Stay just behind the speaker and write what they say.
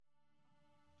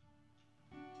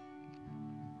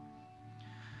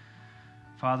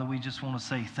Father, we just want to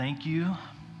say thank you.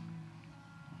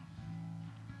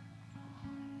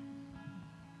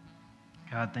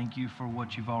 God, thank you for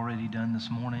what you've already done this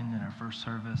morning in our first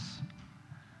service.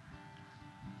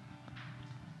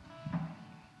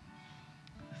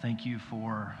 Thank you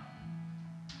for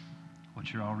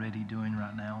what you're already doing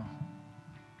right now.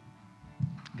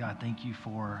 God, thank you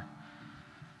for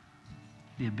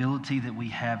the ability that we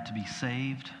have to be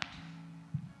saved,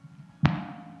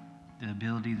 the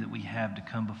ability that we have to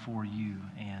come before you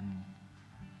and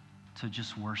to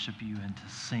just worship you and to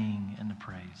sing and to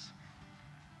praise.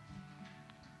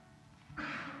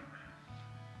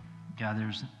 God,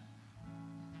 there's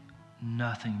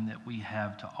nothing that we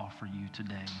have to offer you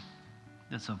today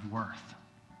that's of worth.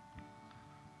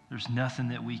 There's nothing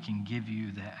that we can give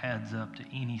you that adds up to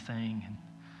anything. And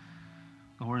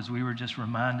Lord, as we were just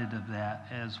reminded of that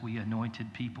as we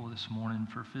anointed people this morning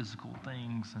for physical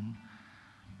things, and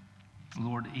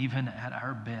Lord, even at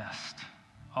our best,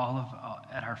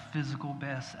 at our physical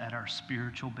best, at our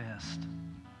spiritual best,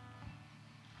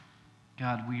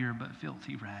 God, we are but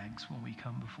filthy rags when we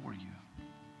come before you.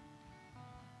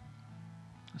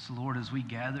 So Lord, as we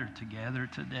gather together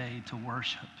today to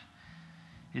worship,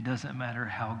 it doesn't matter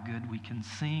how good we can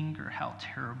sing or how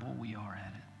terrible we are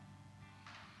at it.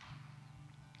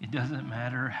 It doesn't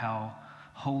matter how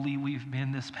holy we've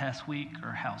been this past week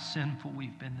or how sinful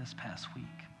we've been this past week.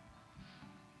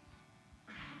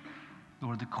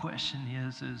 Lord, the question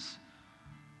is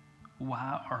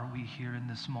why are we here in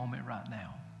this moment right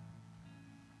now?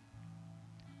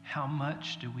 How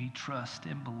much do we trust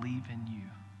and believe in you?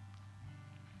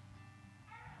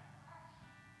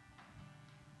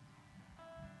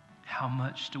 How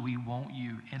much do we want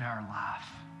you in our life?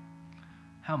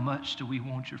 How much do we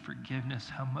want your forgiveness?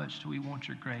 How much do we want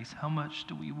your grace? How much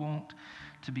do we want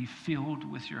to be filled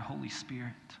with your Holy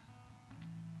Spirit?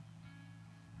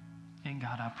 And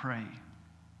God, I pray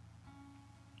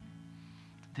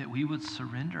that we would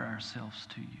surrender ourselves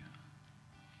to you.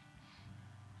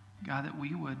 God, that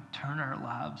we would turn our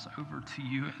lives over to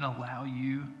you and allow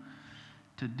you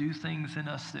to do things in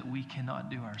us that we cannot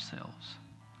do ourselves.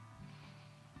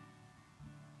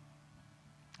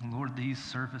 And Lord, these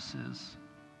services,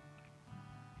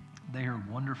 they are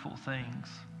wonderful things.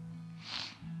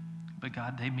 But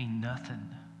God, they mean nothing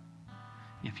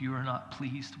if you are not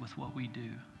pleased with what we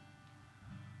do.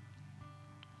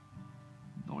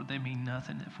 Lord, they mean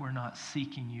nothing if we're not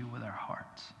seeking you with our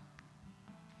hearts.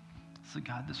 So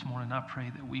God, this morning I pray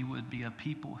that we would be a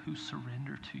people who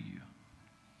surrender to you.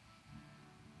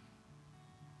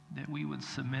 That we would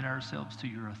submit ourselves to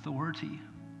your authority.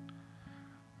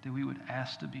 That we would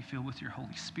ask to be filled with your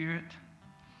Holy Spirit.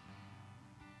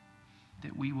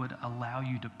 That we would allow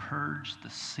you to purge the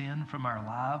sin from our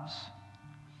lives.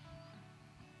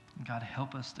 And God,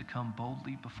 help us to come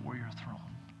boldly before your throne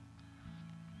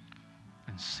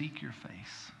and seek your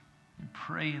face and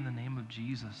pray in the name of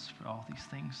Jesus for all these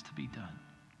things to be done.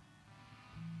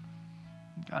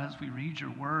 And God, as we read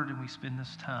your word and we spend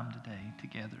this time today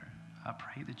together, I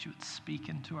pray that you would speak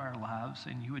into our lives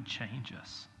and you would change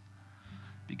us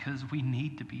because we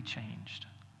need to be changed.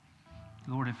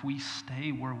 Lord, if we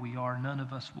stay where we are, none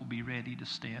of us will be ready to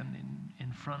stand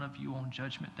in front of you on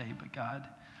Judgment Day. But God,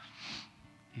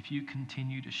 if you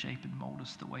continue to shape and mold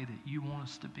us the way that you want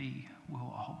us to be, we'll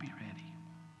all be ready.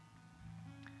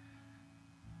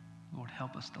 Lord,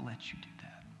 help us to let you do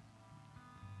that.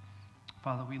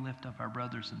 Father, we lift up our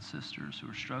brothers and sisters who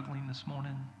are struggling this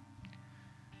morning,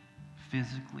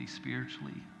 physically,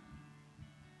 spiritually.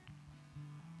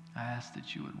 I ask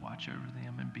that you would watch over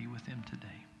them and be with them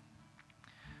today.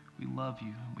 We love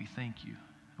you and we thank you,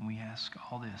 and we ask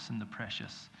all this in the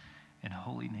precious and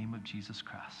holy name of Jesus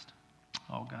Christ.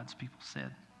 All God's people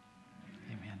said,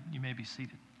 amen. You may be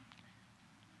seated.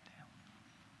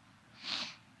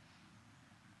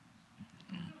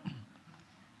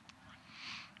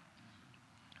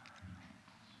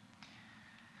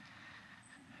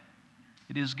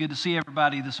 It is good to see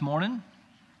everybody this morning.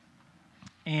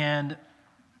 And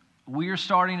we are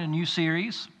starting a new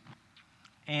series.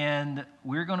 And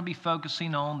we're going to be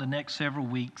focusing on the next several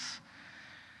weeks,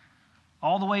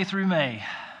 all the way through May,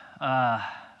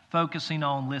 focusing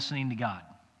on listening to God.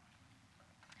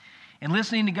 And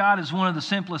listening to God is one of the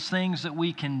simplest things that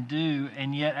we can do,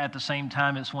 and yet at the same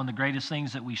time, it's one of the greatest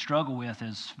things that we struggle with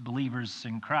as believers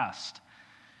in Christ.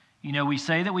 You know, we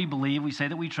say that we believe, we say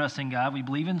that we trust in God, we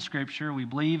believe in Scripture, we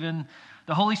believe in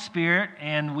the Holy Spirit,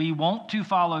 and we want to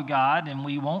follow God, and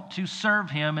we want to serve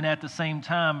Him, and at the same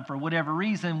time, for whatever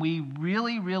reason, we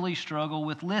really, really struggle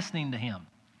with listening to Him.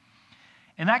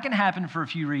 And that can happen for a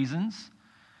few reasons.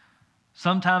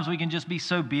 Sometimes we can just be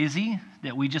so busy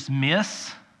that we just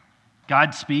miss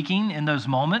God speaking in those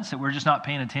moments that we're just not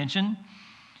paying attention.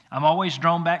 I'm always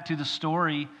drawn back to the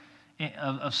story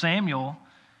of Samuel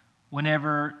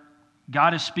whenever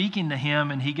God is speaking to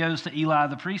him and he goes to Eli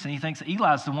the priest and he thinks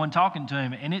Eli's the one talking to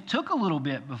him. And it took a little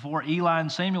bit before Eli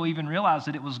and Samuel even realized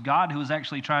that it was God who was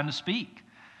actually trying to speak.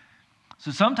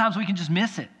 So sometimes we can just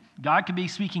miss it. God could be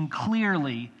speaking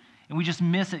clearly and we just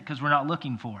miss it because we're not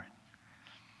looking for it.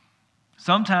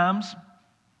 Sometimes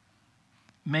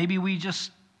maybe we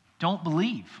just don't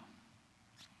believe.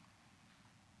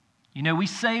 You know, we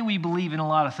say we believe in a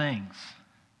lot of things,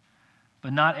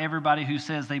 but not everybody who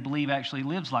says they believe actually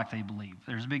lives like they believe.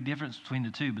 There's a big difference between the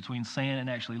two, between saying and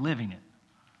actually living it.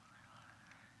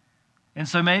 And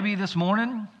so maybe this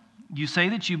morning you say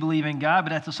that you believe in God,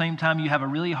 but at the same time you have a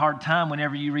really hard time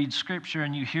whenever you read Scripture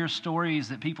and you hear stories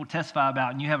that people testify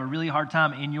about, and you have a really hard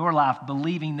time in your life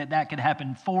believing that that could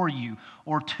happen for you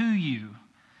or to you.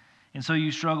 And so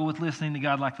you struggle with listening to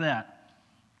God like that.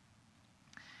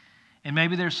 And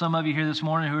maybe there's some of you here this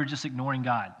morning who are just ignoring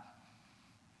God.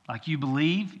 Like you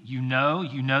believe, you know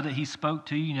that he spoke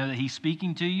to you know that he's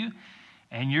speaking to you,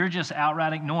 and you're just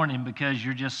outright ignoring him because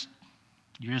you're just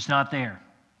not there.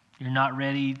 You're not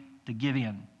ready to give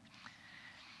in.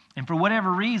 And for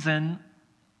whatever reason,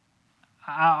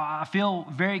 I feel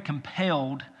very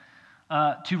compelled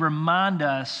to remind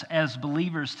us as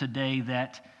believers today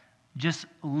that just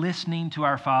listening to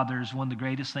our Father is one of the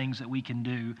greatest things that we can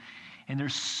do. And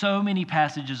there's so many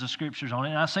passages of Scriptures on it.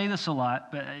 And I say this a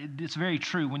lot, but it's very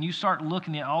true. When you start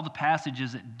looking at all the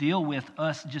passages that deal with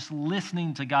us just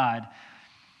listening to God,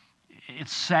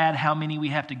 it's sad how many we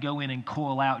have to go in and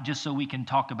coil out just so we can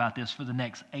talk about this for the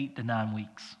next 8 to 9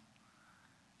 weeks.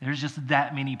 There's just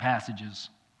that many passages.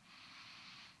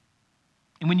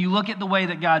 And when you look at the way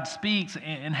that God speaks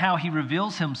and how he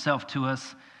reveals himself to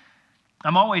us,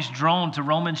 I'm always drawn to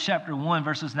Romans chapter 1,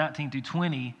 verses 19 through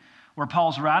 20, where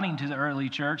Paul's writing to the early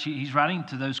church. He's writing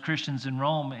to those Christians in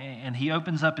Rome, and he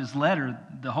opens up his letter,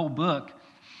 the whole book,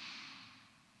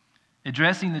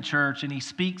 addressing the church, and he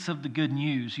speaks of the good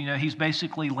news. You know, he's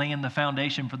basically laying the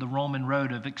foundation for the Roman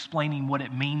road of explaining what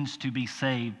it means to be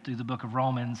saved through the book of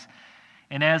Romans.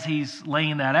 And as he's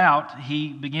laying that out, he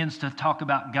begins to talk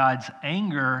about God's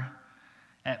anger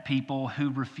at people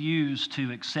who refuse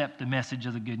to accept the message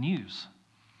of the good news.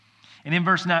 And in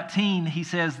verse 19, he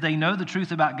says, they know the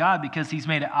truth about God because he's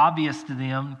made it obvious to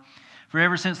them. For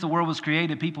ever since the world was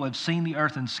created, people have seen the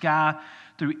earth and sky.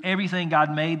 Through everything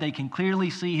God made, they can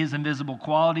clearly see his invisible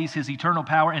qualities, his eternal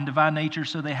power and divine nature,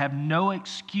 so they have no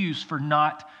excuse for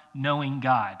not knowing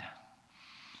God.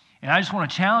 And I just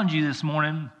want to challenge you this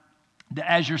morning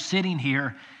that as you're sitting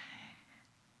here,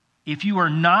 if you are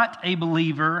not a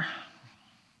believer,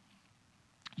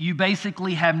 you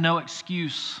basically have no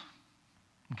excuse.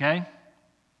 Okay?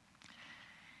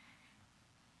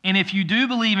 And if you do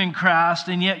believe in Christ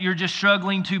and yet you're just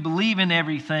struggling to believe in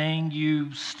everything,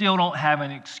 you still don't have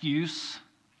an excuse.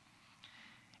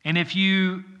 And if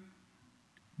you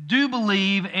do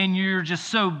believe and you're just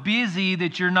so busy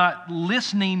that you're not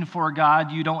listening for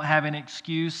God, you don't have an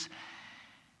excuse.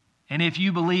 And if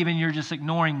you believe and you're just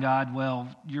ignoring God, well,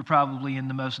 you're probably in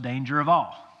the most danger of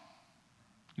all.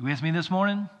 You with me this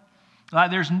morning?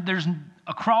 Like there's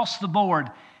across the board,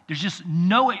 there's just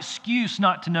no excuse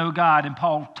not to know God. And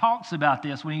Paul talks about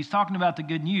this when he's talking about the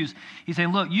good news. He's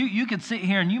saying, look, you could sit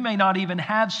here and you may not even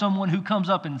have someone who comes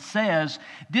up and says,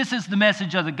 this is the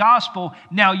message of the gospel.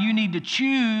 Now you need to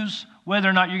choose whether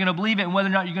or not you're going to believe it and whether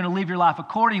or not you're going to live your life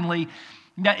accordingly.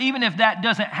 Now, even if that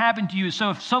doesn't happen to you, so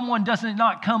if someone does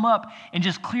not come up and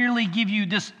just clearly give you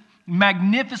this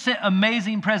magnificent,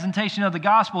 amazing presentation of the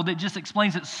gospel that just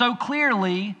explains it so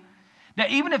clearly, that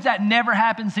even if that never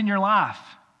happens in your life,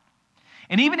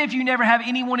 and even if you never have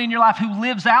anyone in your life who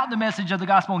lives out the message of the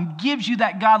gospel and gives you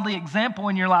that godly example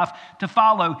in your life to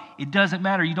follow, it doesn't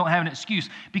matter. You don't have an excuse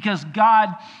because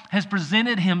God has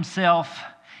presented himself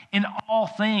in all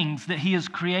things that he has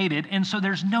created. And so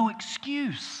there's no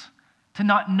excuse to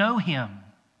not know him,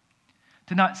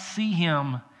 to not see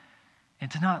him,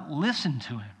 and to not listen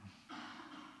to him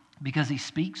because he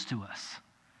speaks to us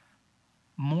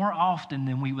more often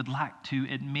than we would like to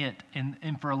admit.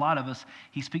 And for a lot of us,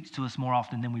 he speaks to us more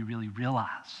often than we really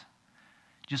realize,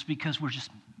 just because we're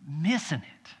just missing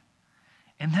it.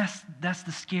 And that's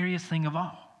the scariest thing of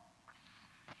all.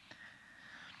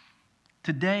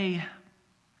 Today,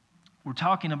 we're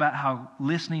talking about how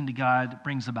listening to God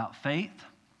brings about faith,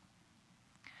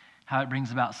 how it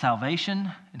brings about salvation,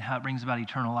 and how it brings about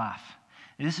eternal life.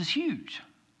 And this is huge.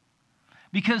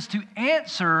 Because to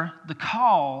answer the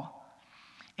call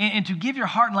and to give your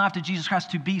heart and life to Jesus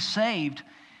Christ to be saved,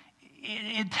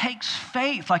 it takes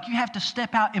faith. Like you have to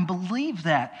step out and believe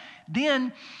that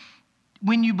then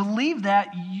when you believe that,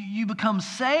 you become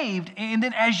saved. And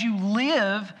then as you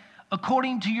live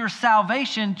according to your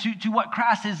salvation, to what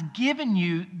Christ has given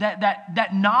you, that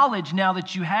knowledge now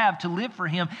that you have to live for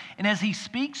him, and as he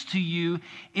speaks to you,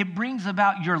 it brings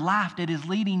about your life that is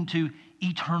leading to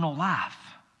eternal life.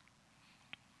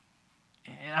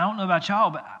 And I don't know about y'all,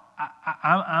 but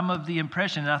I'm of the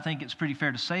impression, and I think it's pretty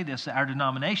fair to say this, that our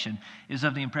denomination is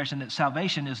of the impression that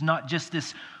salvation is not just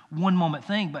this one moment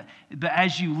thing, but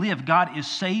as you live, God is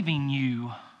saving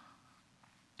you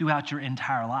throughout your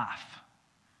entire life.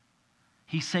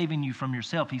 He's saving you from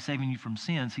yourself. He's saving you from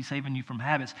sins. He's saving you from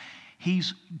habits.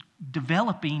 He's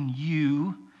developing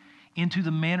you into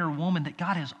the man or woman that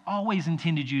God has always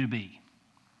intended you to be.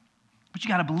 But you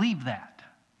got to believe that.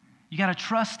 You got to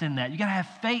trust in that. You got to have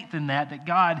faith in that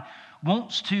God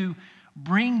wants to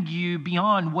bring you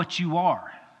beyond what you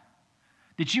are.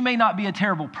 That you may not be a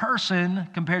terrible person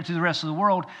compared to the rest of the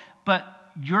world,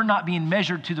 but you're not being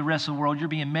measured to the rest of the world. You're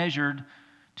being measured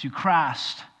to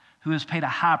Christ, who has paid a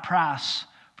high price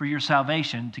for your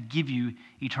salvation to give you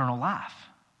eternal life.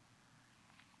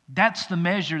 That's the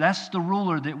measure, that's the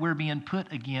ruler that we're being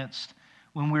put against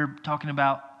when we're talking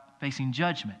about facing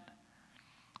judgment.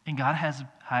 And God has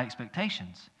high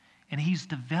expectations. And he's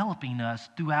developing us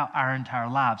throughout our entire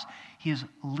lives. He is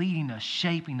leading us,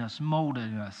 shaping us,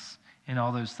 molding us, and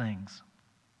all those things.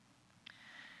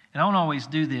 And I don't always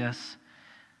do this,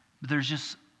 but there's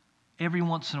just every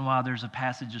once in a while, there's a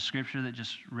passage of Scripture that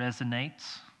just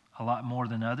resonates a lot more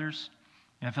than others.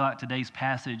 And I feel like today's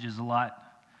passage is a lot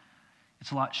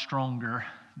stronger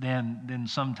than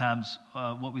sometimes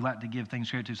what we like to give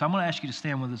things credit to. So I'm going to ask you to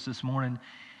stand with us this morning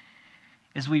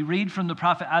as we read from the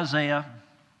prophet Isaiah,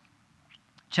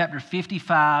 chapter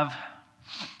 55,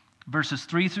 verses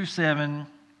 3 through 7.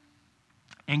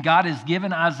 And God has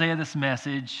given Isaiah this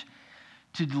message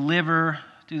to deliver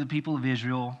to the people of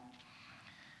Israel.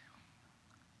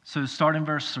 So start in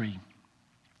verse 3.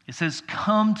 It says,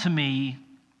 "Come to me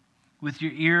with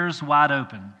your ears wide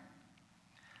open.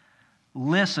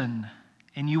 Listen,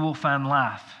 and you will find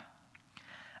life.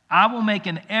 I will make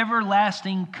an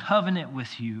everlasting covenant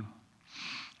with you.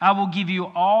 I will give you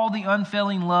all the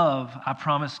unfailing love I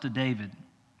promised to David.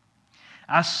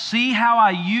 I see how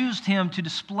I used him to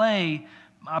display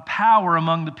my power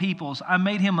among the peoples. I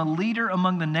made him a leader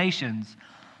among the nations.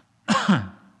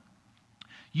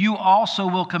 You also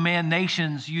will command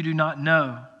nations you do not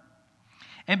know.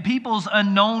 And peoples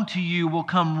unknown to you will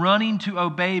come running to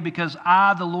obey, because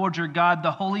I, the Lord your God,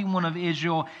 the Holy One of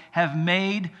Israel, have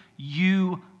made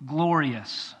you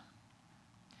glorious.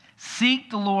 Seek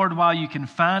the Lord while you can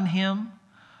find him.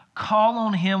 Call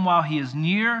on him while he is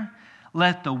near.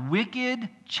 Let the wicked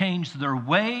change their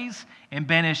ways and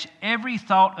banish every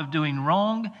thought of doing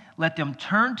wrong. Let them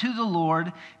turn to the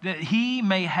Lord, that he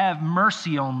may have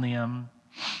mercy on them.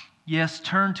 Yes,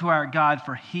 turn to our God,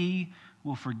 for he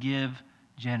will forgive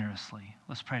generously."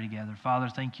 Let's pray together. Father,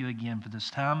 thank you again for this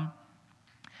time.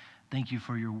 Thank you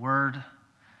for your word.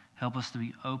 Help us to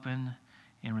be open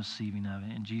and receiving of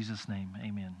it. In Jesus' name,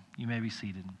 amen. You may be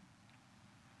seated.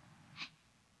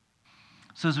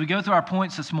 So as we go through our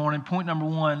points this morning, point number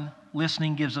 1,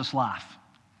 listening gives us life.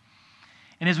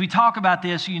 And as we talk about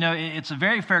this, it's a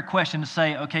very fair question to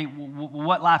say, okay,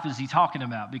 what life is he talking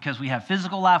about? Because we have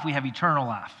physical life, we have eternal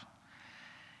life.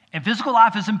 And physical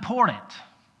life is important,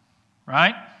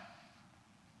 right?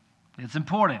 It's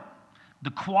important.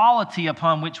 The quality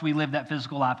upon which we live that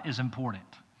physical life is important.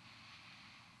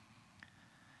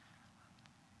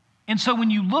 And so when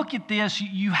you look at this,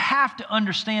 you have to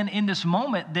understand in this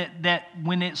moment that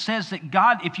when it says that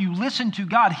God, if you listen to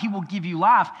God, he will give you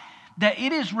life, that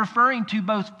it is referring to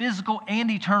both physical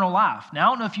and eternal life. Now, I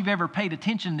don't know if you've ever paid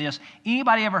attention to this.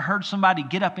 Anybody ever heard somebody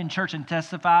get up in church and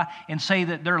testify and say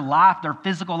that their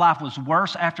physical life was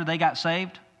worse after they got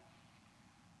saved?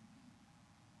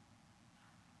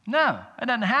 No, that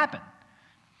doesn't happen.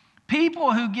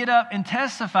 People who get up and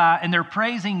testify and they're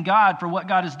praising God for what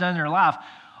God has done in their life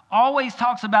always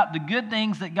talks about the good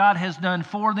things that God has done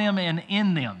for them and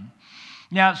in them.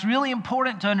 Now, it's really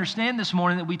important to understand this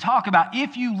morning that we talk about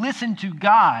if you listen to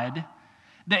God,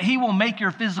 that he will make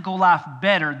your physical life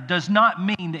better does not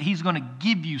mean that he's going to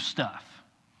give you stuff.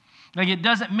 Like, it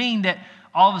doesn't mean that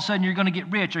all of a sudden you're going to get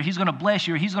rich, or he's going to bless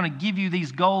you, or he's going to give you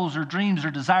these goals or dreams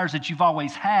or desires that you've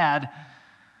always had.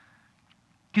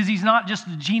 Because he's not just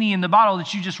the genie in the bottle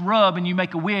that you just rub and you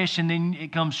make a wish and then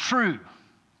it comes true.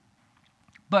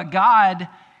 But God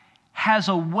has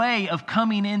a way of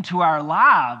coming into our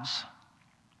lives,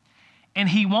 and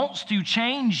he wants to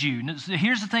change you.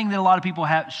 Here's the thing that a lot of people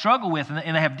struggle with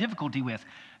and they have difficulty with.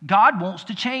 God wants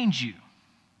to change you.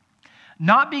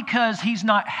 not because he's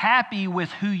not happy with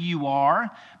who you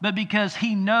are, but because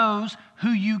he knows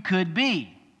who you could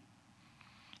be.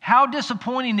 How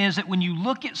disappointing is it when you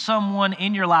look at someone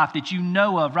in your life that you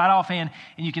know of right offhand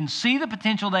and you can see the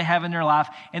potential they have in their life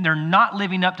and they're not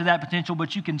living up to that potential,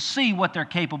 but you can see what they're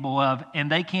capable of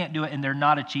and they can't do it and they're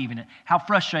not achieving it. How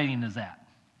frustrating is that?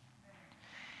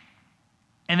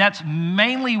 And that's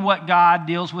mainly what God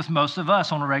deals with most of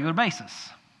us on a regular basis.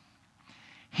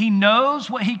 He knows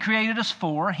what he created us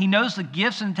for. He knows the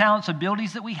gifts and talents,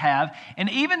 abilities that we have. And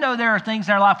even though there are things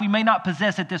in our life we may not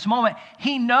possess at this moment,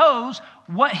 he knows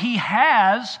what he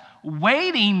has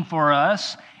waiting for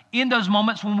us in those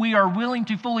moments when we are willing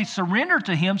to fully surrender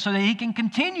to him so that he can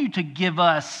continue to give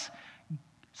us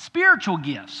spiritual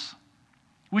gifts,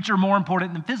 which are more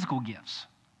important than physical gifts.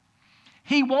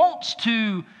 He wants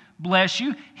to bless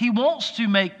you. He wants to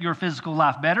make your physical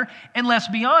life better. And let's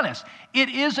be honest, it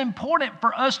is important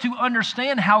for us to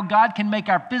understand how God can make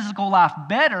our physical life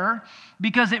better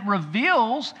because it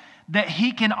reveals that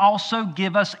he can also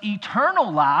give us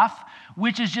eternal life,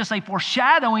 which is just a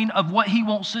foreshadowing of what he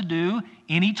wants to do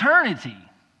in eternity.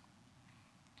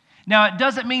 Now, it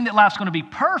doesn't mean that life's going to be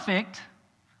perfect.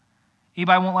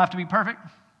 Anybody want life to be perfect?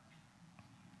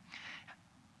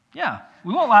 Yeah,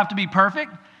 we want life to be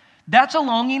perfect. That's a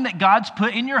longing that God's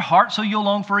put in your heart so you'll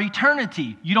long for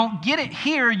eternity. You don't get it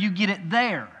here, you get it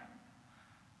there.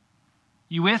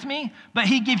 You with me? But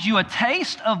he gives you a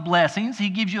taste of blessings. He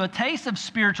gives you a taste of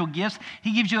spiritual gifts.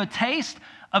 He gives you a taste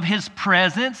of his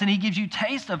presence, and he gives you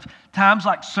taste of times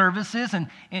like services and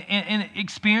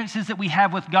experiences that we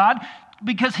have with God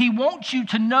because he wants you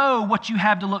to know what you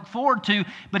have to look forward to.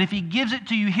 But if he gives it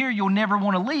to you here, you'll never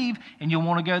want to leave and you'll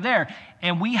want to go there.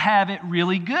 And we have it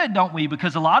really good, don't we?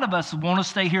 Because a lot of us want to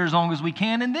stay here as long as we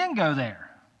can and then go there.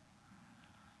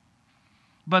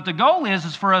 But the goal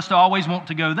is for us to always want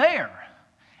to go there.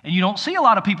 And you don't see a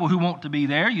lot of people who want to be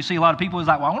there. You see a lot of people who's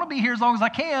like, well, I want to be here as long as I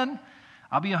can.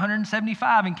 I'll be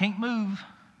 175 and can't move.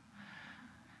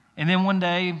 And then one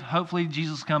day, hopefully,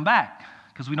 Jesus will come back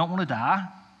because we don't want to die.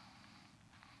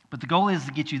 But the goal is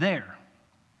to get you there.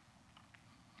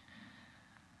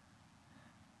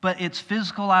 But it's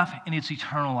physical life and it's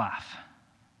eternal life.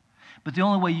 But the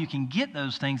only way you can get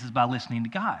those things is by listening to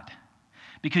God.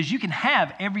 Because you can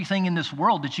have everything in this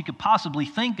world that you could possibly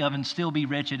think of and still be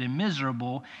wretched and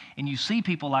miserable. And you see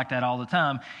people like that all the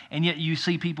time. And yet you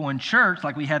see people in church,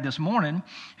 like we had this morning,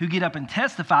 who get up and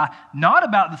testify not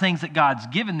about the things that God's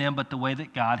given them, but the way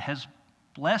that God has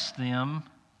blessed them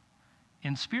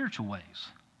in spiritual ways.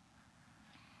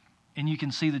 And you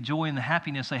can see the joy and the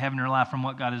happiness they have in their life from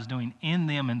what God is doing in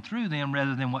them and through them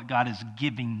rather than what God is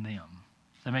giving them.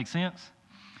 Does that make sense?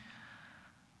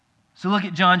 So look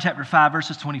at John chapter 5,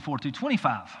 verses 24 through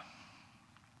 25.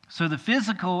 So the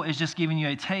physical is just giving you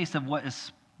a taste of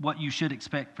what you should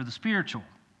expect for the spiritual.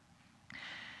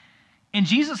 And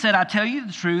Jesus said, I tell you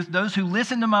the truth, those who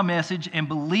listen to my message and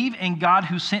believe in God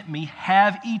who sent me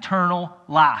have eternal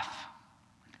life.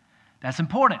 That's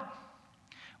important.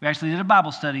 We actually did a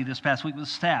Bible study this past week with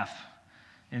staff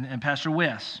and Pastor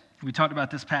Wes. We talked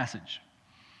about this passage.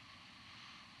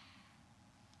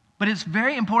 But it's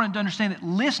very important to understand that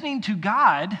listening to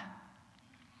God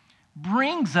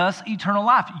brings us eternal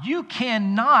life. You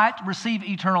cannot receive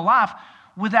eternal life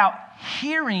without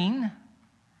hearing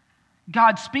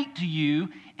God speak to you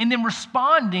and then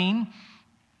responding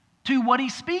to what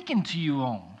he's speaking to you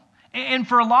on. And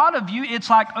for a lot of you,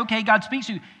 it's like, okay, God speaks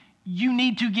to you. You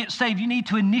need to get saved. You need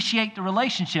to initiate the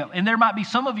relationship. And there might be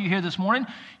some of you here this morning,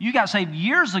 you got saved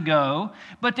years ago,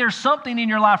 but there's something in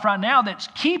your life right now that's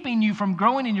keeping you from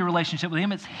growing in your relationship with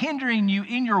him. It's hindering you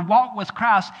in your walk with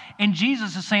Christ. And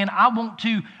Jesus is saying, I want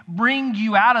to bring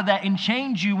you out of that and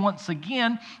change you once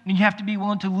again. And you have to be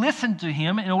willing to listen to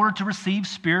him in order to receive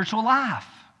spiritual life.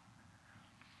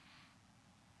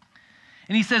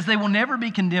 And he says they will never be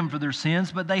condemned for their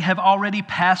sins, but they have already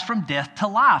passed from death to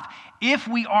life. If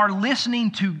we are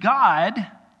listening to God,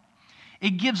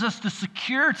 it gives us the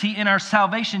security in our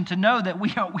salvation to know that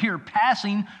we are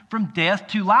passing from death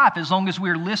to life as long as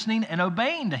we're listening and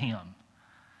obeying to him.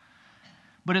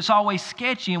 But it's always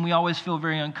sketchy and we always feel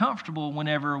very uncomfortable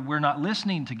whenever we're not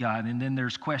listening to God. And then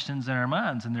there's questions in our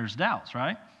minds and there's doubts,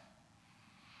 right?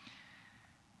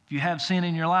 If you have sin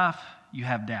in your life, you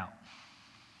have doubt.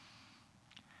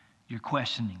 You're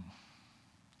questioning.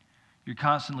 You're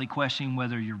constantly questioning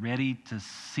whether you're ready to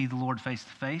see the Lord face to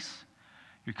face.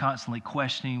 You're constantly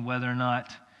questioning whether or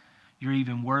not you're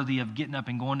even worthy of getting up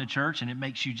and going to church, and it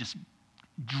makes you just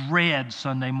dread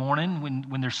Sunday morning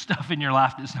when there's stuff in your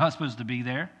life that's not supposed to be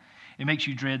there. It makes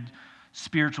you dread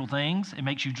spiritual things. It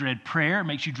makes you dread prayer. It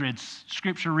makes you dread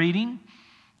scripture reading.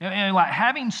 And like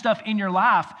having stuff in your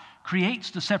life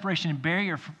creates the separation and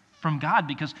barrier from God,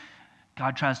 because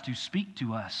God tries to speak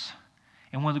to us.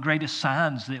 And one of the greatest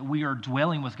signs that we are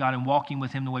dwelling with God and walking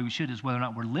with Him the way we should is whether or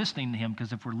not we're listening to Him,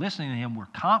 because if we're listening to Him, we're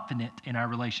confident in our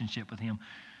relationship with Him.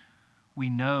 We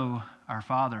know our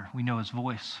Father. We know His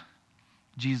voice.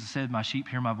 Jesus said, "My sheep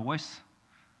hear my voice,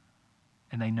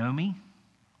 and they know me."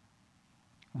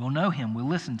 We'll know Him. We'll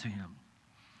listen to Him.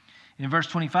 In verse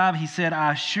 25, He said,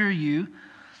 "I assure you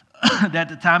that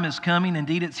the time is coming,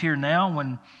 indeed it's here now,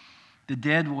 when the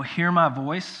dead will hear my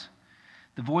voice,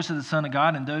 the voice of the Son of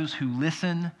God, and those who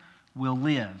listen will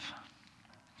live."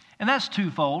 And that's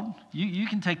twofold. You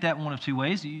can take that one of two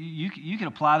ways. You can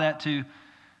apply that to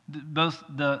both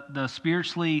the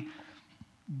spiritually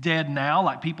dead now,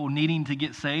 like people needing to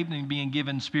get saved and being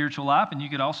given spiritual life, and you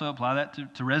could also apply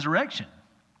that to resurrection.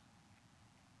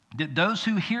 That those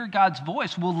who hear God's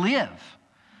voice will live.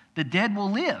 The dead will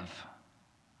live.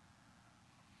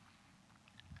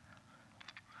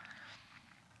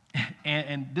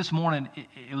 And this morning,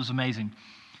 it was amazing.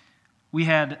 We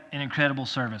had an incredible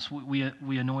service.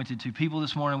 We anointed 2 people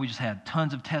this morning. We just had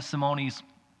tons of testimonies.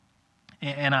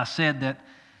 And I said that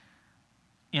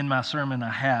in my sermon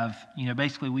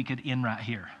basically we could end right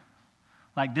here.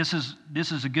 Like this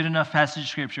is a good enough passage of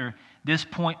Scripture. This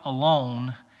point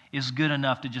alone is good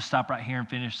enough to just stop right here and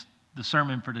finish the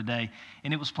sermon for today.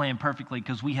 And it was planned perfectly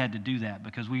because we had to do that,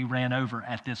 because we ran over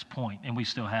at this point and we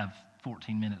still have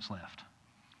 14 minutes left.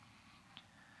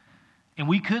 And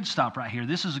we could stop right here.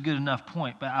 This is a good enough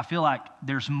point, but I feel like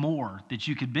there's more that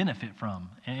you could benefit from.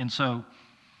 And so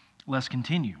let's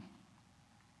continue.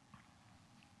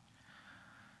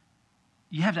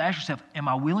 You have to ask yourself, am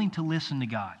I willing to listen to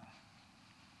God?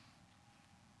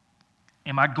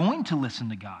 Am I going to listen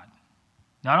to God?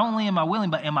 Not only am I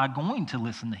willing, but am I going to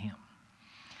listen to Him?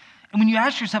 And when you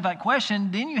ask yourself that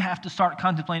question, then you have to start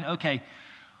contemplating, okay,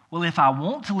 well, if I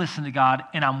want to listen to God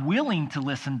and I'm willing to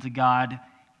listen to God,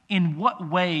 in what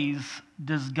ways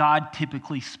does God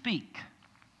typically speak?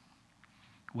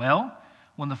 Well,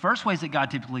 one of the first ways that God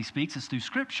typically speaks is through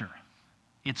Scripture.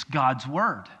 It's God's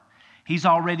Word. He's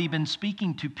already been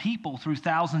speaking to people through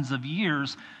thousands of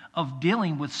years of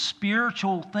dealing with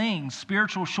spiritual things,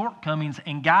 spiritual shortcomings,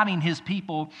 and guiding His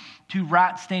people to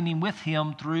right standing with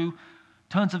Him through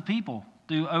tons of people,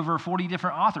 through over 40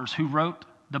 different authors who wrote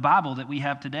the Bible that we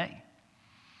have today.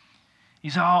 You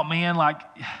say, oh man, like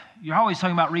you're always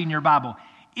talking about reading your Bible.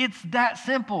 It's that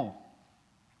simple.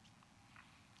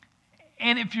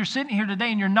 And if you're sitting here today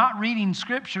and you're not reading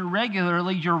Scripture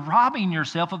regularly, you're robbing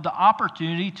yourself of the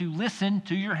opportunity to listen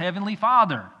to your Heavenly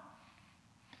Father.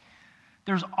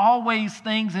 There's always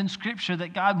things in Scripture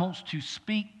that God wants to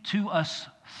speak to us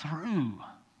through.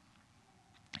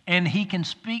 And He can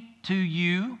speak to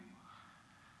you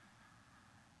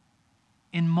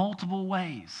in multiple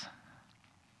ways.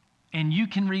 And you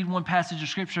can read one passage of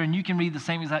Scripture and you can read the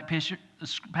same exact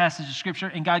passage of Scripture,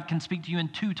 and God can speak to you in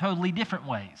 2 totally different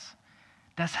ways.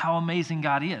 That's how amazing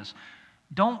God is.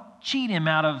 Don't cheat Him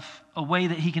out of a way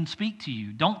that He can speak to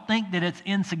you. Don't think that it's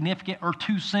insignificant or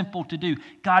too simple to do.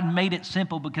 God made it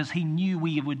simple because He knew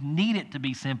we would need it to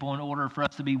be simple in order for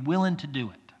us to be willing to do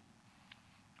it.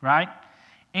 Right?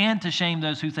 And to shame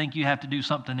those who think you have to do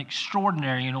something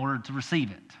extraordinary in order to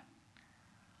receive it.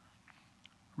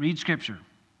 Read Scripture.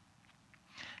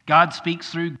 God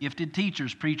speaks through gifted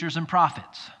teachers, preachers, and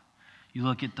prophets. You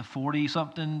look at the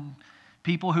 40-something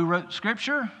people who wrote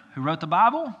Scripture, who wrote the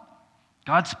Bible,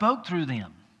 God spoke through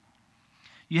them.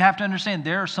 You have to understand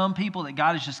there are some people that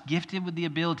God has just gifted with the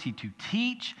ability to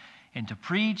teach and to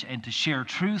preach and to share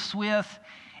truths with.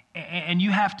 And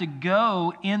you have to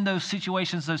go in those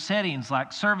situations, those settings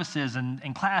like services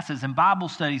and classes and Bible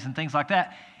studies and things like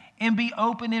that, and be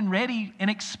open and ready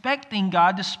and expecting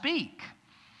God to speak.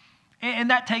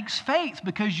 And that takes faith,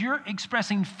 because you're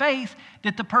expressing faith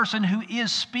that the person who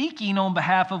is speaking on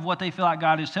behalf of what they feel like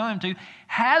God is telling them to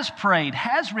has prayed,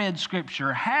 has read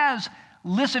Scripture, has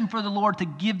listened for the Lord to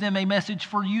give them a message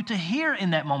for you to hear in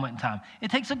that moment in time.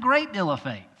 It takes a great deal of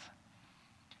faith.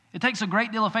 It takes a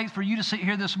great deal of faith for you to sit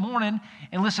here this morning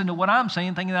and listen to what I'm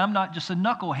saying, thinking that I'm not just a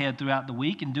knucklehead throughout the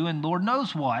week and doing Lord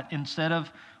knows what instead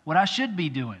of what I should be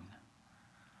doing.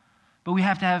 But we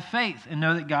have to have faith and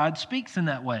know that God speaks in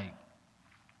that way.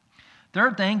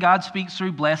 Third thing, God speaks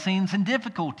through blessings and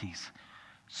difficulties,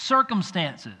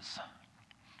 circumstances.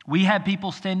 We had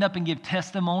people stand up and give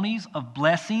testimonies of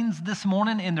blessings this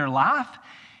morning in their life,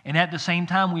 and at the same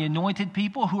time, we anointed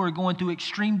people who are going through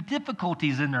extreme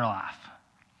difficulties in their life.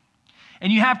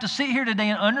 And you have to sit here today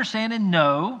and understand and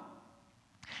know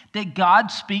that God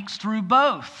speaks through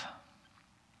both.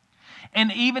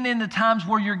 And even in the times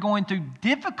where you're going through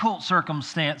difficult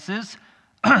circumstances,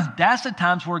 that's the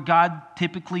times where God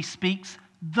typically speaks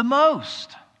the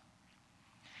most.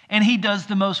 And He does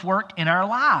the most work in our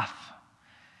life.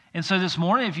 And so this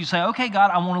morning, if you say, okay,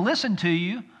 God, I want to listen to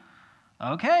you.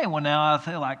 Okay, well, now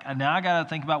I got to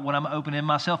think about what I'm opening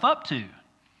myself up to.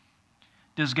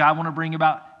 Does God want to bring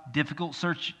about difficult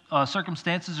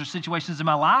circumstances or situations in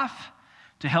my life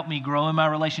to help me grow in my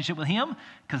relationship with Him?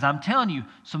 Because I'm telling you,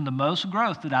 some of the most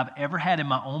growth that I've ever had in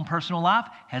my own personal life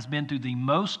has been through the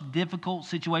most difficult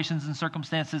situations and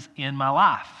circumstances in my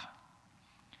life.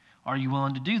 Are you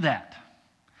willing to do that?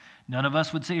 None of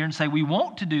us would sit here and say we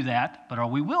want to do that, but are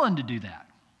we willing to do that?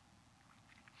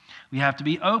 We have to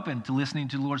be open to listening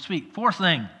to the Lord speak. Fourth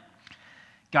thing,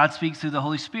 God speaks through the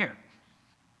Holy Spirit.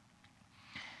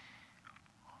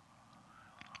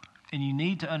 And you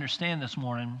need to understand this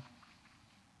morning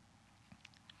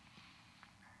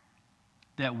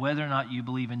that whether or not you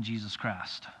believe in Jesus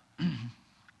Christ,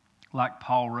 like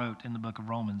Paul wrote in the book of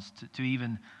Romans, to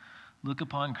even look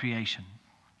upon creation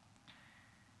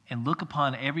and look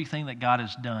upon everything that God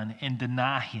has done and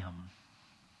deny Him,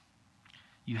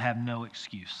 you have no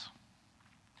excuse.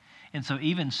 And so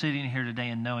even sitting here today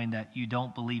and knowing that you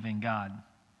don't believe in God,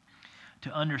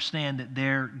 to understand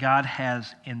that God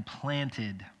has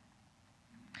implanted,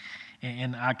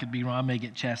 and I could be wrong, I may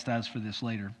get chastised for this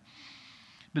later,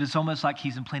 but it's almost like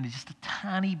He's implanted just a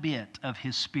tiny bit of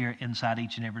His Spirit inside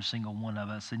each and every single one of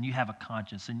us, and you have a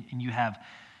conscience, and you have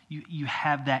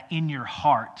that in your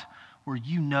heart where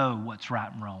you know what's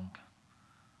right and wrong.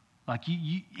 Like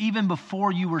you even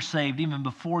before you were saved, even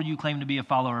before you claimed to be a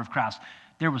follower of Christ,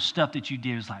 there was stuff that you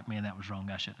did. It's like, man, that was wrong.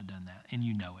 I shouldn't have done that. And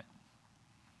you know it.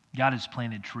 God has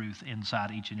planted truth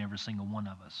inside each and every single one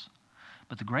of us.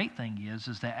 But the great thing is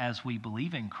that as we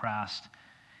believe in Christ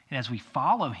and as we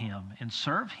follow Him and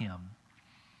serve Him,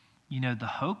 the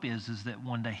hope is that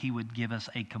one day He would give us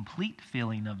a complete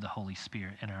filling of the Holy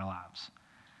Spirit in our lives.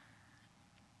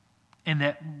 And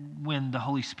that when the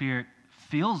Holy Spirit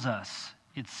fills us,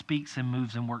 it speaks and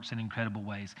moves and works in incredible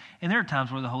ways. And there are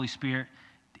times where the Holy Spirit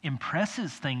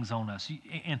impresses things on us.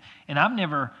 And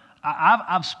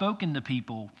I've spoken to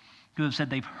people who have said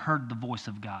they've heard the voice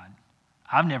of God.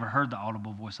 I've never heard the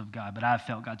audible voice of God, but I've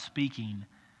felt God speaking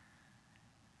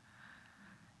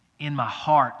in my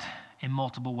heart in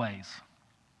multiple ways.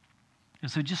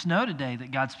 And so just know today that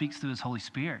God speaks through His Holy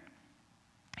Spirit.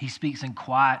 He speaks in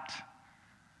quiet,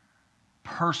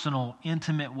 personal,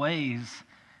 intimate ways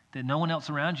that no one else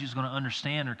around you is going to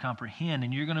understand or comprehend.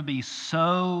 And you're going to be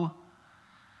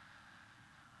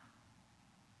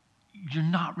you're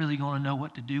not really going to know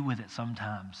what to do with it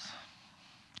sometimes.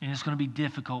 And it's going to be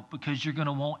difficult because you're going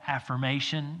to want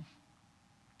affirmation.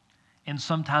 And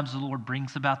sometimes the Lord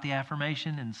brings about the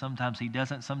affirmation, and sometimes He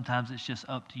doesn't. Sometimes it's just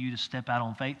up to you to step out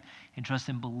on faith and trust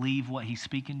and believe what He's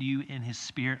speaking to you in His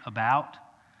Spirit about.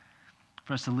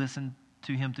 For us to listen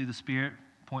to Him through the Spirit.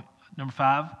 Point number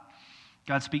 5,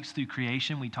 God speaks through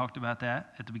creation. We talked about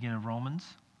that at the beginning of Romans.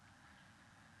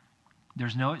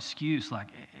 There's no excuse. Like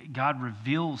God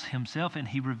reveals Himself and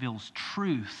He reveals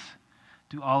truth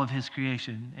through all of His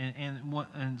creation.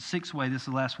 And sixth way, this is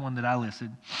the last one that I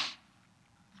listed.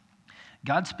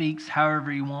 God speaks however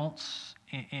He wants,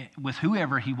 with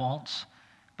whoever He wants,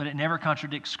 but it never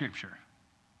contradicts Scripture.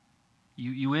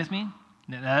 You with me?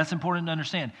 Now, that's important to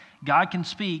understand. God can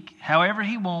speak however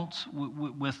He wants,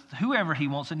 with whoever He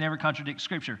wants, and never contradicts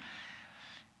Scripture.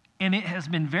 And it has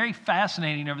been very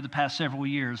fascinating over the past several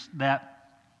years that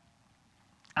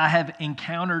I have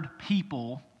encountered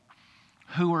people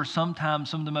who are sometimes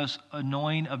some of the most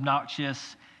annoying,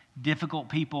 obnoxious, difficult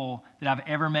people that I've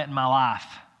ever met in my life.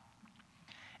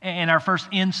 And our first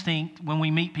instinct when we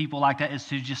meet people like that is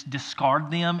to just discard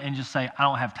them and just say, I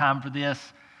don't have time for this.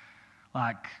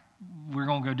 Like, we're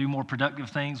going to go do more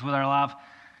productive things with our life.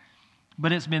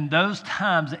 But it's been those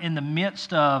times in the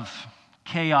midst of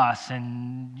chaos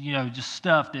and, just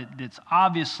stuff that's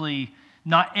obviously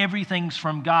not everything's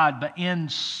from God, but in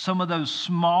some of those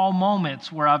small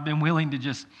moments where I've been willing to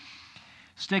just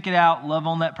stick it out, love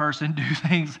on that person, do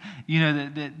things,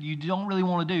 that you don't really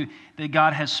want to do, that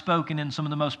God has spoken in some of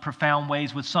the most profound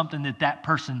ways with something that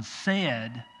person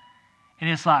said. And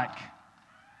it's like,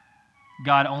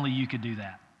 God, only You could do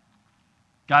that.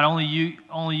 God, only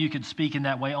you could speak in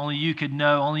that way. Only You could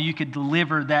know. Only You could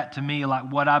deliver that to me,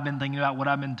 like what I've been thinking about, what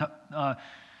I've been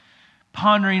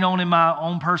pondering on in my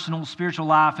own personal spiritual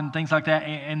life and things like that.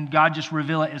 And God just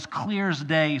reveal it as clear as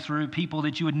day through people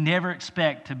that you would never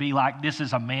expect to be like, this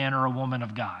is a man or a woman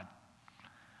of God.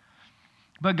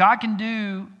 But God can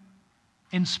do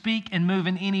and speak and move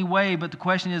in any way, but the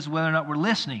question is whether or not we're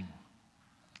listening.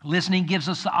 Listening gives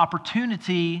us the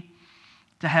opportunity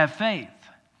to have faith.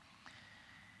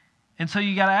 And so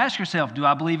you got to ask yourself, do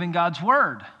I believe in God's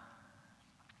word?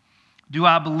 Do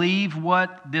I believe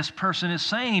what this person is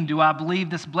saying? Do I believe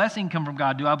this blessing come from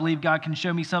God? Do I believe God can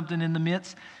show me something in the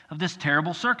midst of this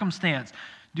terrible circumstance?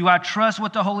 Do I trust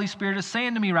what the Holy Spirit is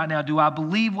saying to me right now? Do I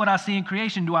believe what I see in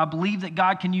creation? Do I believe that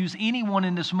God can use anyone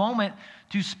in this moment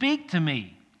to speak to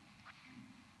me?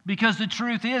 Because the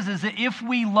truth is that if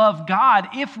we love God,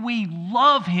 if we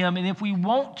love Him, and if we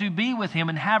want to be with Him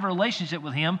and have a relationship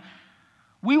with Him,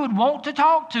 we would want to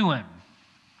talk to Him,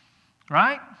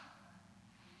 right?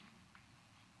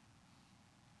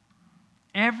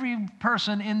 Every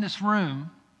person in this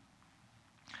room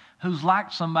who's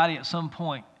liked somebody at some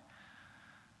point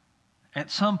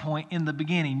in the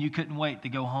beginning, you couldn't wait to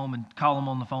go home and call them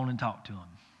on the phone and talk to them,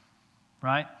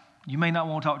 right? You may not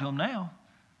want to talk to them now,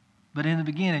 but in the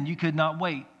beginning, you could not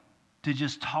wait to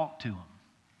just talk to them.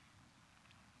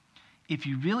 If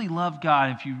you really love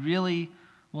God, if you really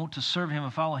want to serve Him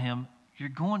and follow Him, you're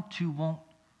going to want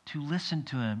to listen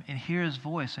to Him and hear His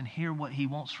voice and hear what He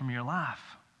wants from your life.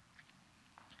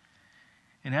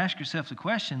 And ask yourself the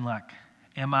question, like,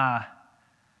 am I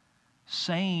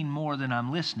saying more than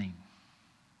I'm listening?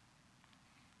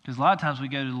 Because a lot of times we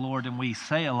go to the Lord and we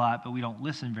say a lot, but we don't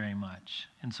listen very much.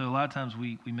 And so a lot of times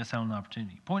we miss out on the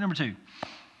opportunity. Point number 2.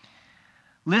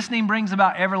 Listening brings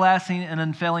about everlasting and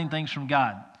unfailing things from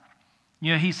God.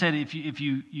 You know, He said, if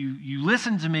you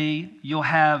listen to me, you'll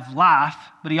have life.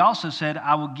 But He also said,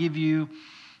 I will give you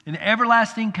an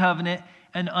everlasting covenant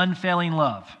and unfailing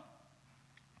love.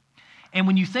 And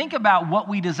when you think about what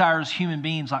we desire as human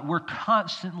beings, like we're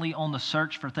constantly on the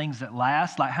search for things that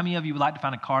last. Like how many of you would like to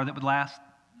find a car that would last?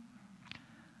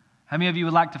 How many of you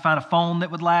would like to find a phone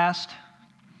that would last?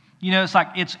 You know, it's like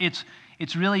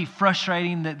it's really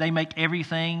frustrating that they make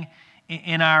everything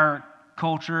in our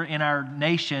culture, in our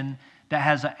nation, that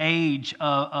has an age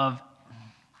of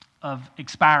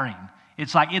expiring.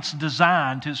 It's like it's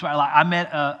designed to expire. Like I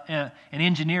met an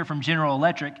engineer from General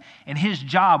Electric, and his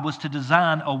job was to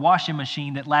design a washing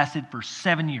machine that lasted for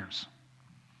 7 years.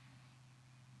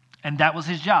 And that was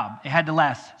his job. It had to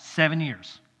last 7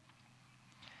 years.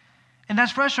 And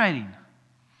that's frustrating.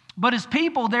 But as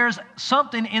people, there's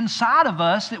something inside of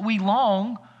us that we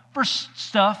long for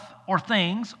stuff or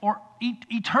things or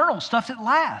eternal stuff that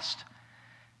lasts.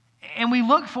 And we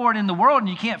look for it in the world and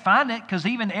you can't find it because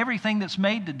even everything that's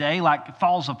made today like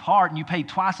falls apart and you pay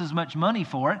twice as much money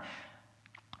for it.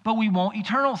 But we want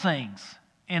eternal things.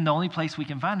 And the only place we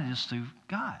can find it is through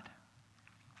God.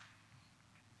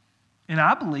 And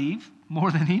I believe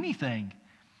more than anything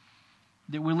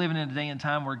that we're living in a day and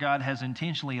time where God has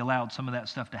intentionally allowed some of that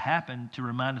stuff to happen to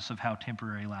remind us of how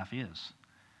temporary life is.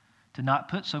 To not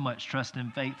put so much trust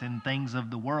and faith in things of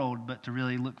the world, but to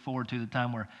really look forward to the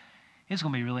time where it's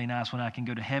going to be really nice when I can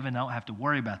go to heaven. I don't have to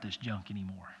worry about this junk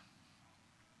anymore.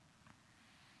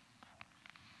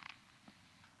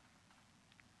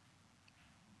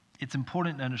 It's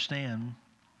important to understand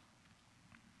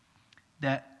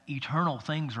that eternal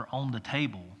things are on the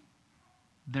table.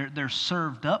 They're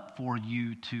served up for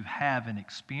you to have and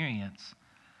experience.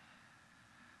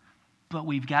 But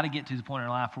we've got to get to the point in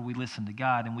our life where we listen to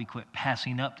God and we quit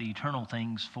passing up the eternal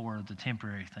things for the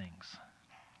temporary things.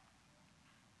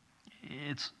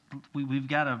 We've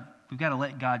got to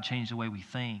let God change the way we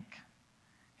think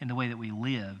and the way that we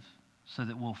live so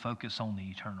that we'll focus on the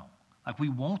eternal. Like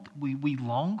we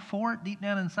long for it deep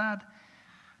down inside,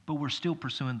 but we're still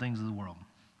pursuing things of the world.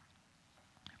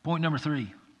 Point number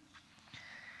 3.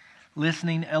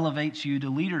 Listening elevates you to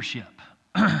leadership.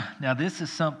 Now, this is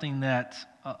something that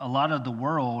a lot of the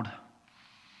world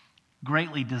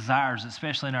greatly desires,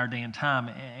 especially in our day and time.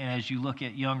 And as you look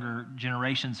at younger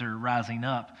generations that are rising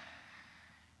up,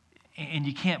 and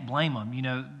you can't blame them. You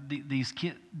know, these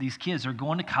kids are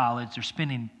going to college. They're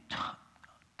spending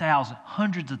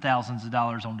hundreds of thousands of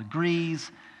dollars on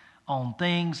degrees, on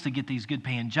things to get these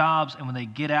good-paying jobs. And when they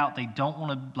get out, they don't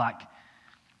want to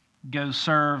go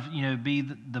serve, be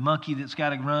the monkey that's got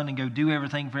to run and go do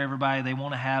everything for everybody. They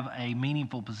want to have a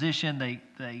meaningful position.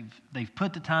 They've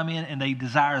put the time in and they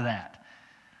desire that.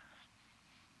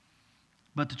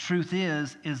 But the truth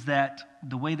is that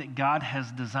the way that God has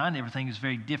designed everything is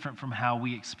very different from how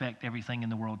we expect everything in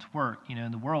the world to work.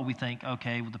 In the world we think,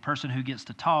 okay, well, the person who gets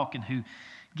to talk and who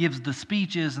gives the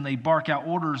speeches and they bark out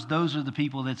orders, those are the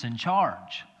people that's in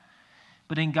charge.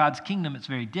 But in God's kingdom, it's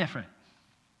very different.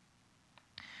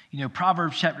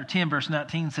 Proverbs chapter 10, verse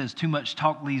 19 says, too much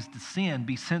talk leads to sin.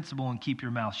 Be sensible and keep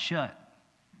your mouth shut.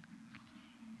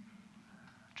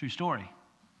 True story.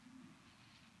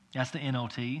 That's the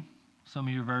NLT. Some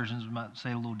of your versions might say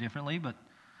it a little differently, but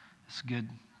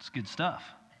It's good stuff.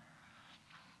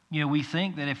 We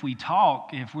think that if we talk,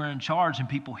 if we're in charge and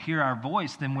people hear our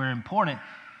voice, then we're important.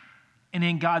 And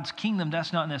in God's kingdom,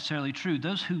 that's not necessarily true.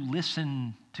 Those who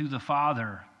listen to the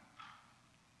Father,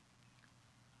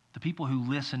 the people who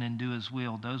listen and do His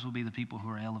will, those will be the people who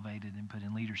are elevated and put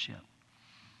in leadership.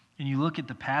 And you look at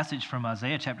the passage from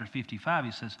Isaiah chapter 55,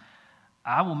 he says,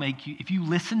 I will make you, if you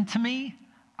listen to me,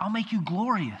 I'll make you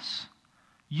glorious.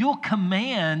 You'll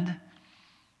command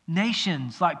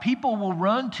nations, like people will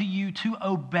run to you to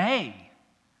obey.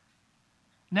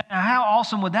 Now, how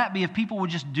awesome would that be if people would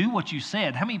just do what you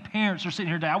said? How many parents are sitting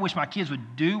here today, I wish my kids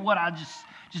would do what I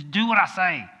just do what I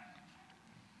say.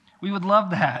 We would love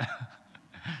that.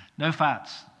 No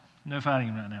fights. No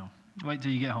fighting right now. Wait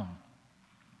till you get home.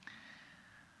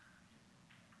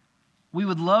 We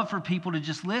would love for people to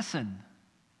just listen.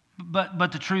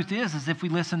 But the truth is if we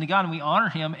listen to God and we honor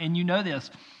Him, and you know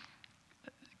this,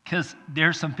 because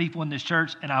there's some people in this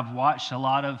church, and I've watched a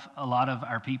lot of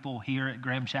our people here at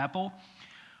Graham Chapel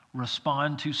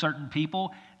respond to certain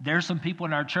people. There's some people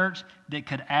in our church that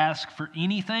could ask for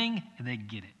anything and they'd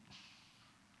get it.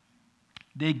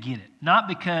 They'd get it. Not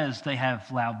because they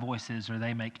have loud voices or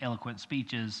they make eloquent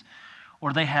speeches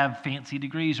or they have fancy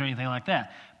degrees or anything like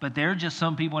that. But there are just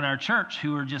some people in our church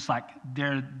who are just like,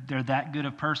 they're that good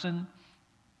of person.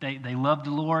 They love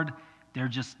the Lord. They're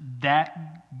just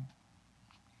that.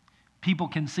 People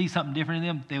can see something different in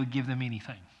them. They would give them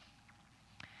anything.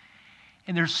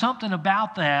 And there's something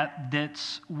about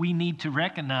that we need to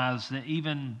recognize, that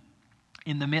even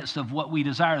in the midst of what we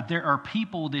desire, there are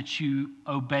people that you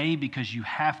obey because you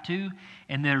have to,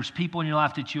 and there's people in your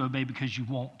life that you obey because you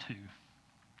want to.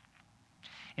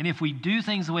 And if we do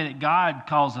things the way that God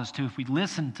calls us to, if we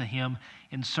listen to Him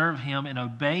and serve Him and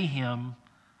obey Him,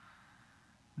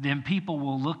 then people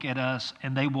will look at us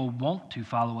and they will want to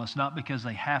follow us, not because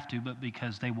they have to, but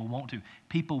because they will want to.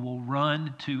 People will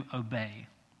run to obey.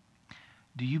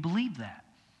 Do you believe that?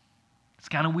 It's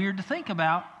kind of weird to think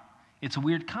about. It's a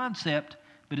weird concept,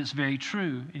 but it's very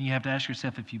true, and you have to ask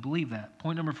yourself if you believe that.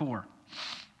 Point number 4.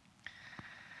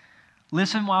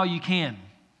 Listen while you can.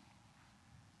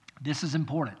 This is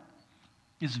important.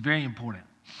 It's very important.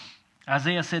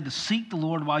 Isaiah said to seek the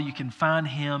Lord while you can find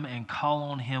Him and call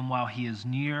on Him while He is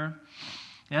near. And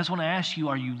I just want to ask you,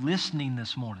 are you listening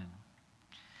this morning?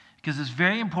 Because it's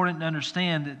very important to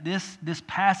understand that this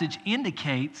passage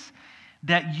indicates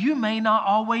that you may not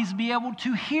always be able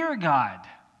to hear God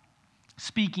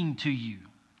speaking to you.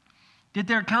 That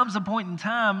there comes a point in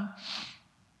time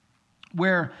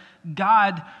where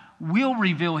God will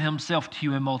reveal Himself to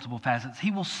you in multiple facets.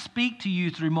 He will speak to you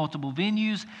through multiple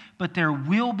venues, but there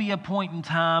will be a point in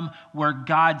time where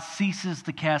God ceases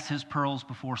to cast His pearls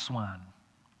before swine.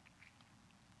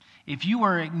 If you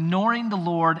are ignoring the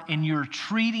Lord and you're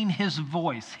treating His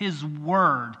voice, His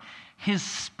word, His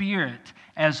Spirit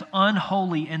as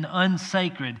unholy and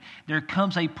unsacred, there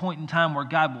comes a point in time where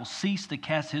God will cease to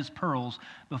cast His pearls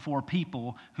before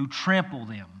people who trample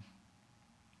them.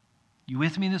 You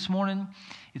with me this morning?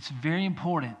 It's very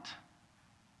important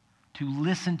to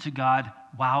listen to God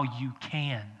while you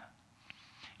can.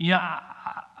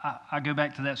 I go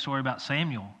back to that story about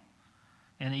Samuel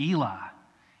and Eli.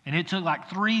 And it took like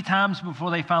 3 times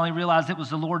before they finally realized it was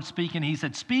the Lord speaking. He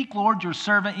said, "Speak, Lord, your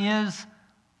servant is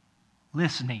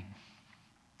listening."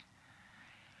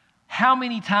 How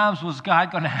many times was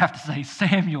God going to have to say,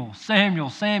 "Samuel, Samuel,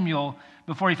 Samuel,"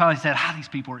 before He finally said, these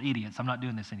people are idiots. I'm not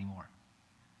doing this anymore.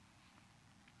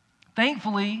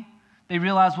 Thankfully, they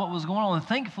realized what was going on. And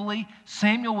thankfully,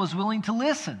 Samuel was willing to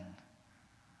listen.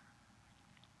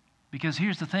 Because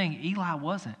here's the thing, Eli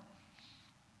wasn't.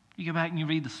 You go back and you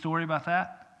read the story about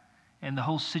that and the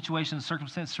whole situation and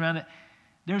circumstance around it.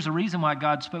 There's a reason why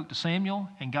God spoke to Samuel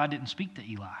and God didn't speak to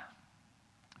Eli.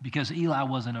 Because Eli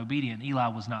wasn't obedient. Eli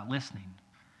was not listening.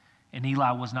 And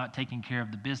Eli was not taking care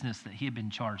of the business that he had been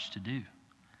charged to do.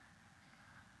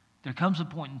 There comes a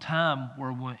point in time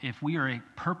where if we are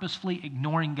purposefully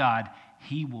ignoring God,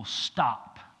 He will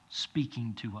stop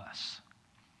speaking to us.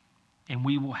 And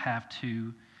we will have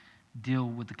to deal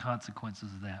with the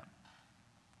consequences of that.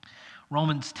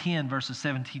 Romans 10, verses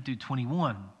 17 through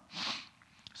 21.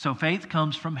 So faith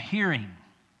comes from hearing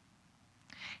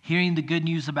the good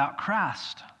news about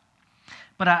Christ.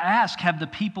 But I ask, have the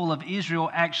people of Israel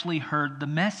actually heard the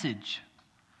message?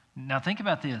 Now think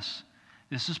about this.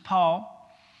 This is Paul.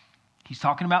 He's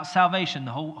talking about salvation.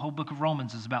 The whole book of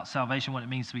Romans is about salvation, what it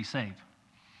means to be saved.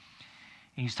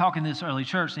 And he's talking to this early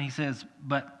church, and he says,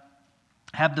 but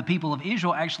have the people of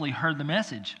Israel actually heard the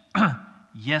message?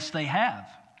 Yes, they have.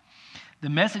 The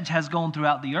message has gone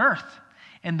throughout the earth,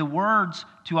 and the words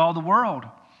to all the world.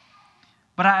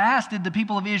 But I asked, did the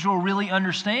people of Israel really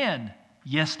understand?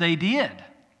 Yes, they did.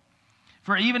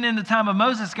 For even in the time of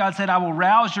Moses, God said, I will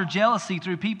rouse your jealousy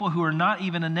through people who are not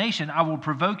even a nation. I will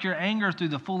provoke your anger through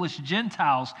the foolish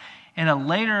Gentiles. And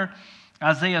later,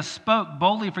 Isaiah spoke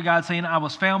boldly for God, saying, I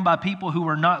was found by people who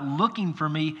were not looking for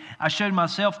me. I showed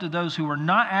myself to those who were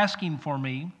not asking for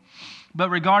me.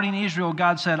 But regarding Israel,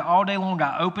 God said, all day long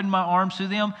I opened my arms to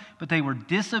them, but they were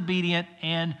disobedient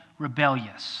and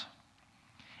rebellious.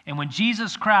 And when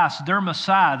Jesus Christ, their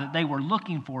Messiah that they were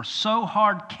looking for so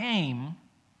hard came,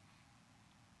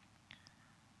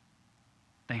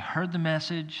 they heard the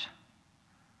message,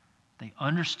 they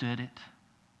understood it,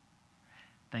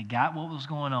 they got what was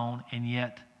going on, and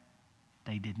yet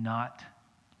they did not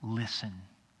listen.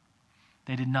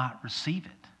 They did not receive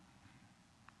it.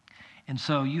 And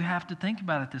so you have to think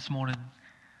about it this morning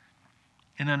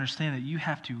and understand that you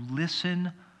have to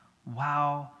listen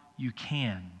while you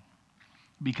can.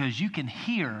 Because you can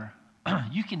hear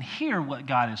what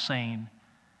God is saying,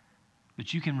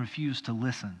 but you can refuse to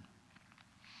listen.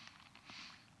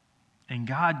 And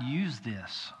God used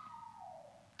this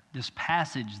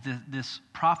passage, this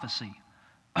prophecy.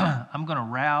 I'm going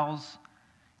to rouse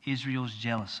Israel's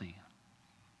jealousy.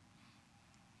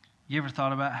 You ever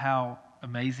thought about how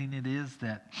amazing it is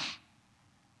that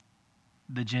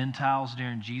the Gentiles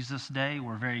during Jesus' day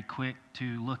were very quick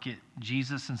to look at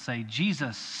Jesus and say,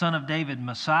 Jesus, Son of David,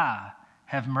 Messiah,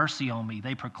 have mercy on me.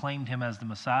 They proclaimed him as the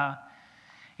Messiah.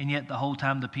 And yet the whole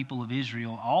time the people of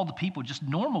Israel, all the people, just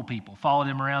normal people, followed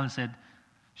him around and said,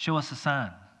 show us a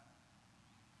sign.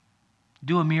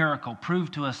 Do a miracle.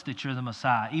 Prove to us that you're the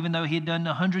Messiah. Even though he had done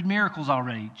 100 miracles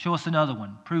already, show us another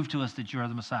one. Prove to us that you are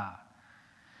the Messiah.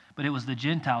 But it was the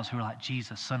Gentiles who were like,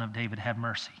 Jesus, Son of David, have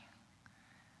mercy.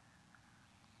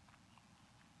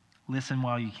 Listen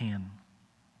while you can.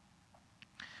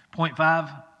 Point 5,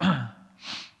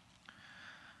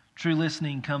 true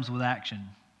listening comes with action.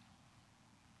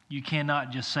 You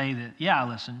cannot just say that, yeah, I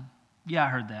listened. Yeah, I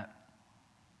heard that.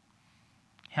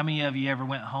 How many of you ever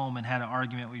went home and had an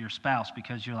argument with your spouse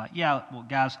because you're like, yeah, well,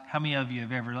 guys, how many of you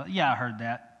have ever, yeah, I heard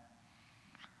that.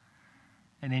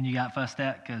 And then you got fussed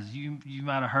at because you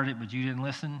might have heard it, but you didn't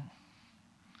listen.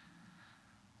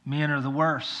 Men are the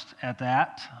worst at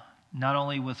that, not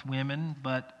only with women,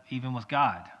 but even with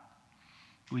God.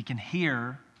 We can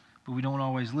hear, but we don't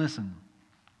always listen.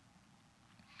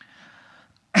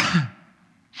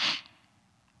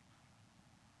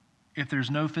 If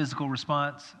there's no physical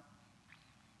response,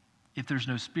 if there's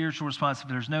no spiritual response, if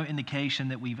there's no indication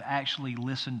that we've actually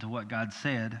listened to what God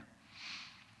said,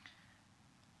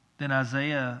 then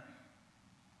Isaiah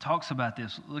talks about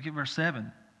this. Look at verse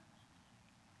 7.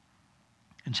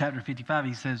 In chapter 55,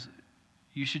 he says,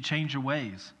 you should change your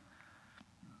ways.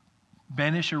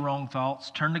 Banish your wrong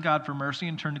thoughts. Turn to God for mercy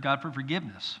and turn to God for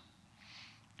forgiveness.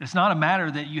 It's not a matter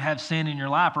that you have sin in your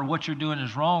life or what you're doing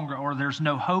is wrong or there's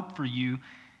no hope for you.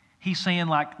 He's saying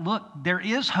like, look, there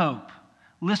is hope.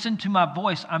 Listen to my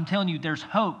voice. I'm telling you, there's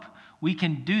hope. We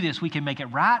can do this. We can make it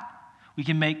right. We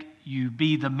can make you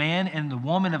be the man and the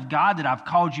woman of God that I've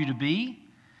called you to be.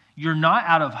 You're not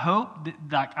out of hope.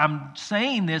 Like I'm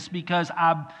saying this because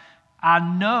I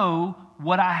know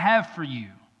what I have for you.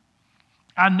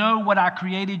 I know what I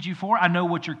created you for. I know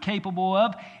what you're capable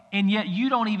of. And yet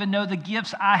you don't even know the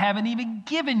gifts I haven't even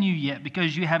given you yet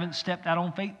because you haven't stepped out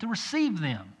on faith to receive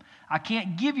them. I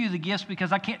can't give you the gifts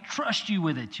because I can't trust you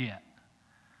with it yet.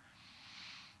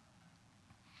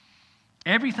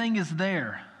 Everything is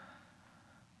there.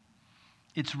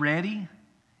 It's ready.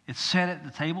 It's set at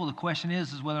the table. The question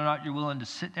is whether or not you're willing to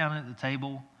sit down at the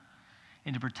table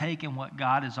and to partake in what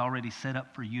God has already set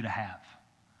up for you to have.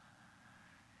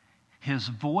 His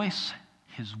voice,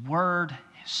 His word,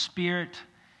 His spirit,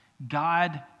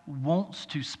 God wants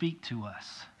to speak to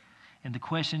us. And the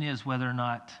question is whether or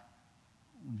not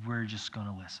we're just going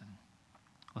to listen.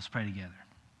 Let's pray together.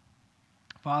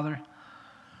 Father,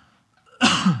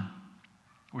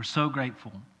 we're so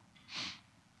grateful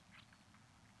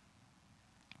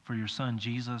for your Son,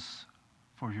 Jesus,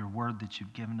 for your word that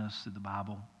you've given us through the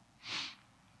Bible.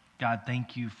 God,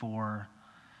 thank you for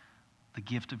the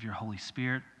gift of your Holy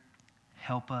Spirit.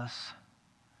 Help us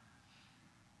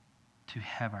to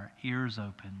have our ears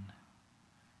open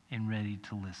and ready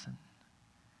to listen.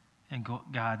 And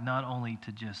God, not only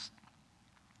to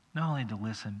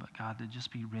listen, but God, to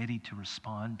just be ready to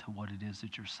respond to what it is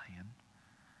that you're saying.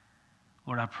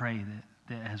 Lord, I pray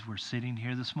that as we're sitting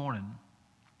here this morning,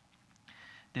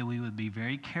 that we would be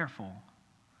very careful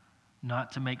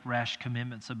not to make rash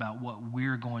commitments about what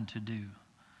we're going to do.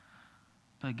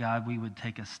 But God, we would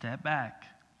take a step back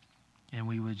and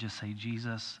we would just say,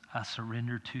 Jesus, I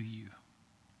surrender to you.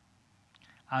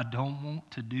 I don't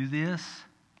want to do this.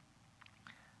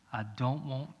 I don't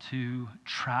want to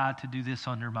try to do this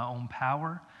under my own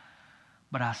power,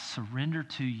 but I surrender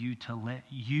to you to let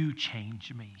you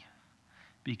change me,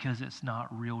 because it's not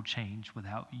real change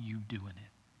without you doing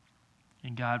it.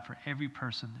 And God, for every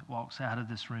person that walks out of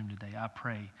this room today, I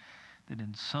pray that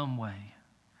in some way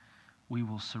we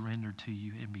will surrender to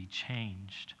you and be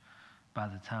changed by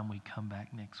the time we come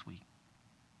back next week.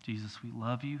 Jesus, we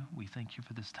love you. We thank you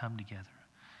for this time together.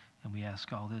 And we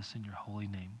ask all this in your holy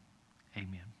name.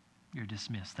 Amen. You're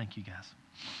dismissed. Thank you, guys.